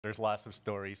there's lots of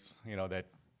stories, that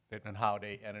and how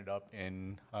they ended up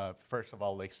in, first of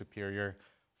all, Lake Superior,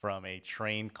 from a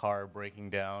train car breaking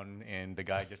down and the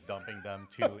guy just dumping them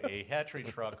to a hatchery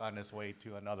truck on his way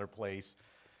to another place,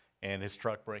 and his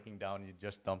truck breaking down, and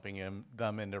just dumping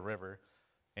them in the river.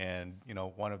 And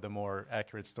one of the more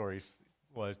accurate stories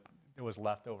was it was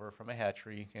leftover from a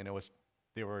hatchery, and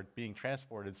they were being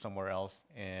transported somewhere else,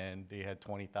 and they had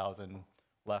 20,000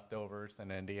 leftovers, and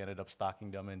then they ended up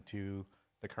stocking them into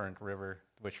the current river,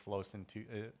 which flows into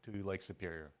to Lake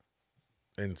Superior.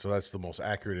 And so that's the most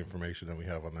accurate information that we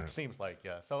have on It that. seems like,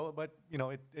 yeah. So, but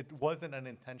it wasn't an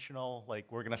intentional,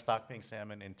 like, we're gonna stock pink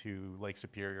salmon into Lake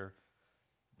Superior.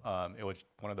 It was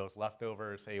one of those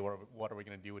leftovers. Hey, what are we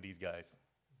gonna do with these guys?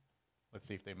 Let's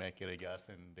see if they make it, I guess.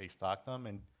 And they stocked them,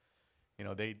 and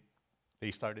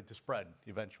they started to spread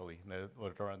eventually. And it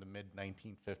was around the mid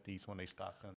 1950s when they stocked them.